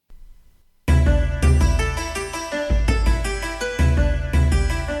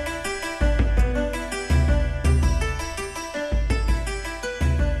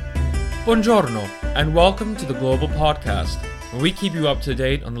Buongiorno, and welcome to the Global Podcast, where we keep you up to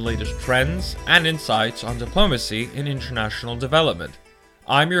date on the latest trends and insights on diplomacy and international development.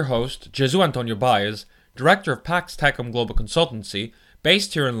 I'm your host, Gesù Antonio Baez, Director of Pax Techum Global Consultancy,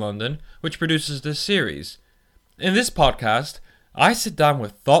 based here in London, which produces this series. In this podcast, I sit down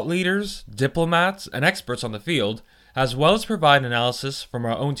with thought leaders, diplomats, and experts on the field, as well as provide analysis from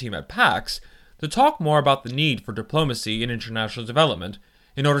our own team at Pax, to talk more about the need for diplomacy and international development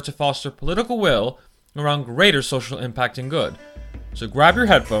in order to foster political will around greater social impact and good. So grab your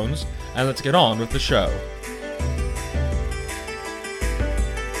headphones and let's get on with the show.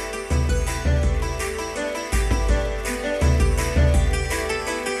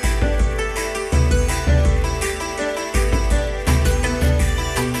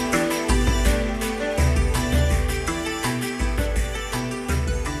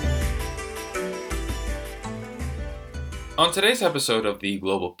 On today's episode of the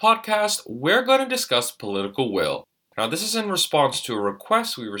Global Podcast, we're going to discuss political will. Now, this is in response to a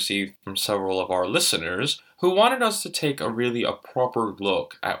request we received from several of our listeners who wanted us to take a proper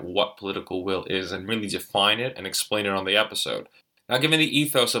look at what political will is and really define it and explain it on the episode. Now, given the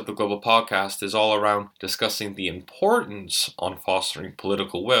ethos of the Global Podcast is all around discussing the importance on fostering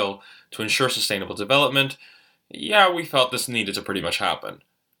political will to ensure sustainable development, we felt this needed to pretty much happen.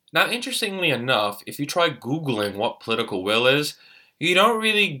 Now, interestingly enough, if you try Googling what political will is, you don't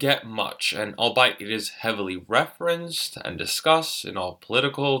really get much, and albeit it is heavily referenced and discussed in all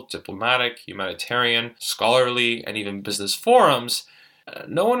political, diplomatic, humanitarian, scholarly, and even business forums,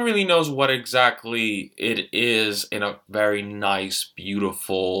 no one really knows what exactly it is in a very nice,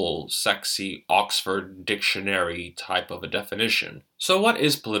 beautiful, sexy Oxford Dictionary type of a definition. So what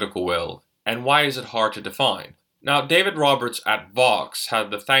is political will, and why is it hard to define? Now, David Roberts at Vox had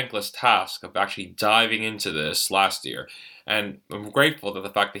the thankless task of actually diving into this last year, and I'm grateful for the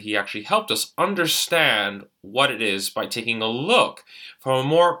fact that he actually helped us understand what it is by taking a look from a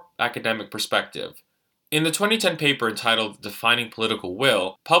more academic perspective. In the 2010 paper entitled Defining Political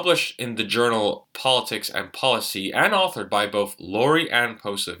Will, published in the journal Politics and Policy and authored by both Laurie Ann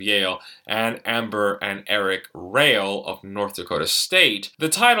Post of Yale and Amber and Eric Rail of North Dakota State, the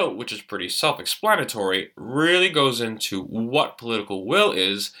title, which is pretty self-explanatory, really goes into what political will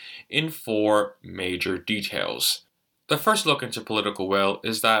is in 4 major details. The first look into political will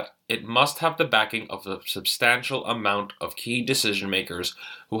is that it must have the backing of a substantial amount of key decision makers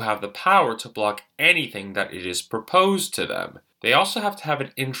who have the power to block anything that it is proposed to them. They also have to have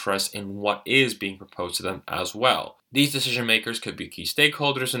an interest in what is being proposed to them as well. These decision makers could be key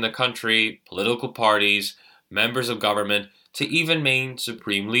stakeholders in the country, political parties, members of government, to even main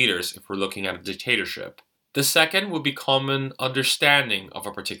supreme leaders if we're looking at a dictatorship. The second would be common understanding of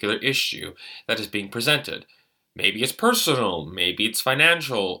a particular issue that is being presented. Maybe it's personal, maybe it's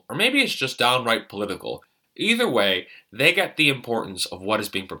financial, or maybe it's just downright political. Either way, they get the importance of what is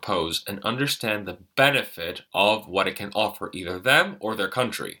being proposed and understand the benefit of what it can offer either them or their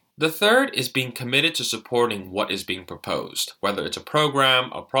country. The third is being committed to supporting what is being proposed, whether it's a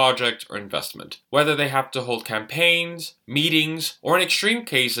program, a project, or investment. Whether they have to hold campaigns, meetings, or in extreme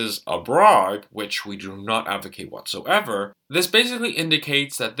cases, a bribe, which we do not advocate whatsoever, this basically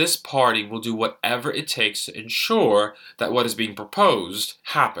indicates that this party will do whatever it takes to ensure that what is being proposed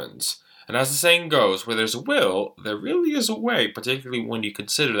happens. And as the saying goes, where there's a will, there really is a way, particularly when you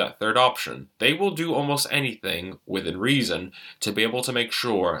consider that third option. They will do almost anything within reason to be able to make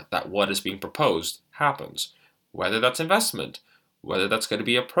sure that what is being proposed happens. Whether that's investment, whether that's going to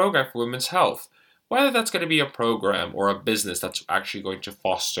be a program for women's health, whether that's going to be a program or a business that's actually going to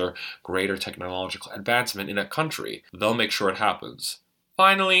foster greater technological advancement in a country, they'll make sure it happens.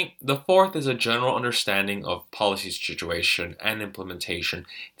 Finally, the fourth is a general understanding of policy situation and implementation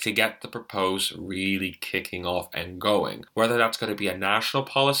to get the proposed really kicking off and going. Whether that's going to be a national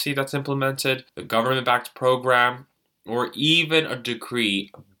policy that's implemented, the government-backed program, or even a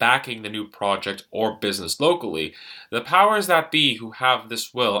decree backing the new project or business locally, the powers that be who have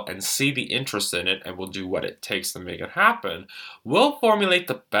this will and see the interest in it and will do what it takes to make it happen will formulate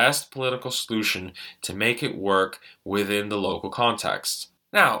the best political solution to make it work within the local context.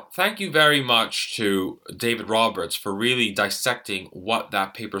 Now, thank you very much to David Roberts for really dissecting what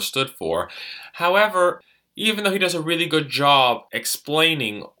that paper stood for. However, even though he does a really good job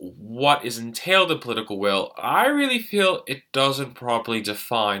explaining what is entailed in political will, I really feel it doesn't properly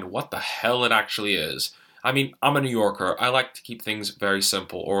define what the hell it actually is. I mean, I'm a New Yorker. I like to keep things very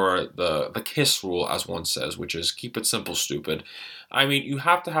simple, or the KISS rule, as one says, which is keep it simple, stupid. I mean, you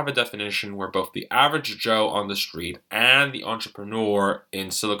have to have a definition where both the average Joe on the street and the entrepreneur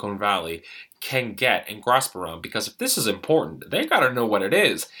in Silicon Valley can get and grasp around. Because if this is important, they got to know what it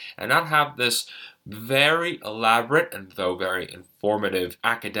is and not have this very elaborate and though very informative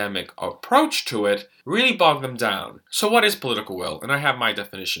academic approach to it really bog them down. So what is political will? And I have my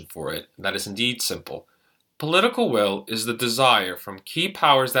definition for it. That is indeed simple. Political will is the desire from key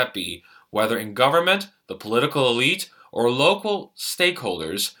powers that be, whether in government, the political elite, or local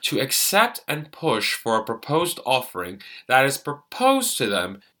stakeholders, to accept and push for a proposed offering that is proposed to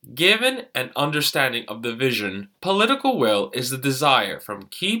them, given an understanding of the vision. Political will is the desire from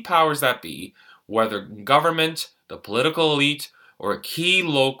key powers that be, whether in government, the political elite, or key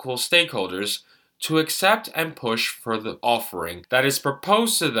local stakeholders, to accept and push for the offering that is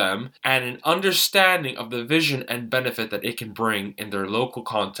proposed to them and an understanding of the vision and benefit that it can bring in their local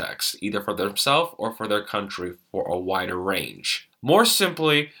context, either for themselves or for their country for a wider range. More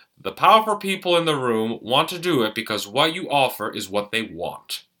simply, the powerful people in the room want to do it because what you offer is what they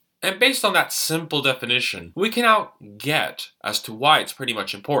want. And based on that simple definition, we can now get as to why it's pretty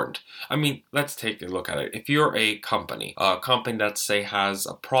much important. I mean, let's take a look at it. If you're a company that say has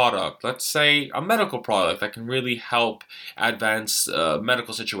a product, let's say a medical product that can really help advance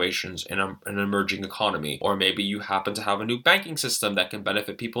medical situations in an emerging economy, or maybe you happen to have a new banking system that can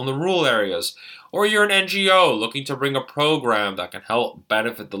benefit people in the rural areas, or you're an NGO looking to bring a program that can help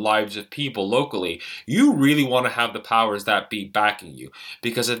benefit the lives of people locally, you really want to have the powers that be backing you.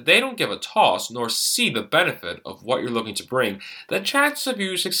 Because if they don't give a toss nor see the benefit of what you're looking to bring, the chances of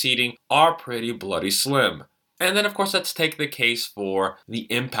you succeeding are pretty bloody slim. And then, of course, let's take the case for the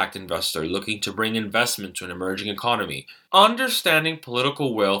impact investor looking to bring investment to an emerging economy. Understanding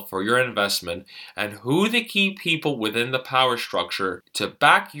political will for your investment and who the key people within the power structure to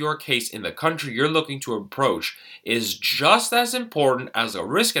back your case in the country you're looking to approach is just as important as a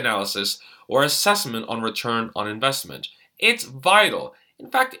risk analysis or assessment on return on investment. It's vital.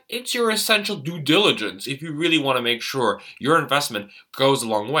 In fact, it's your essential due diligence if you really want to make sure your investment goes a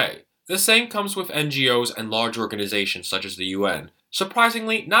long way. The same comes with NGOs and large organizations such as the UN.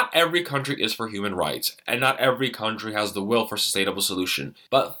 Surprisingly, not every country is for human rights, and not every country has the will for sustainable solution.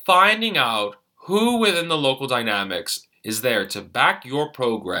 But finding out who within the local dynamics is there to back your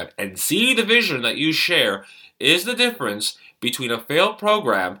program and see the vision that you share is the difference between a failed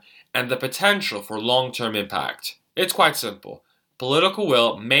program and the potential for long-term impact. It's quite simple. Political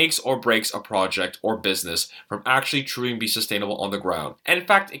will makes or breaks a project or business from actually truly being sustainable on the ground. And in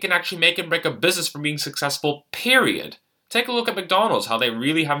fact, it can actually make and break a business from being successful, period. Take a look at McDonald's, how they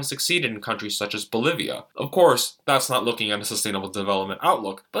really haven't succeeded in countries such as Bolivia. Of course, that's not looking at a sustainable development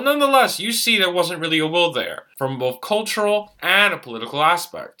outlook, but nonetheless, you see there wasn't really a will there, from both cultural and a political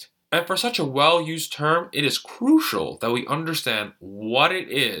aspect. And for such a well-used term, it is crucial that we understand what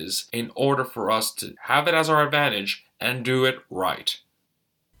it is in order for us to have it as our advantage and do it right.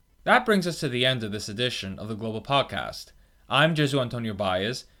 That brings us to the end of this edition of the Global Podcast. I'm Jesu Antonio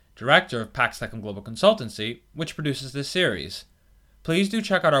Baez, Director of Pax Techum Global Consultancy, which produces this series. Please do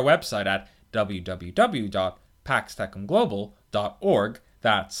check out our website at www.paxtechumglobal.org.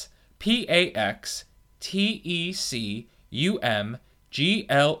 That's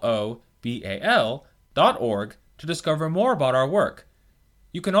PAXTECUMGLOBAL.org to discover more about our work.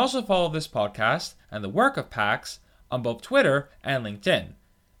 You can also follow this podcast and the work of Pax on both Twitter and LinkedIn.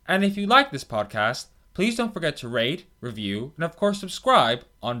 And if you like this podcast, please don't forget to rate, review, and of course subscribe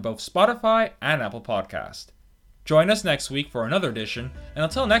on both Spotify and Apple Podcast. Join us next week for another edition, and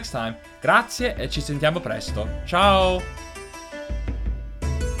until next time, grazie e ci sentiamo presto. Ciao!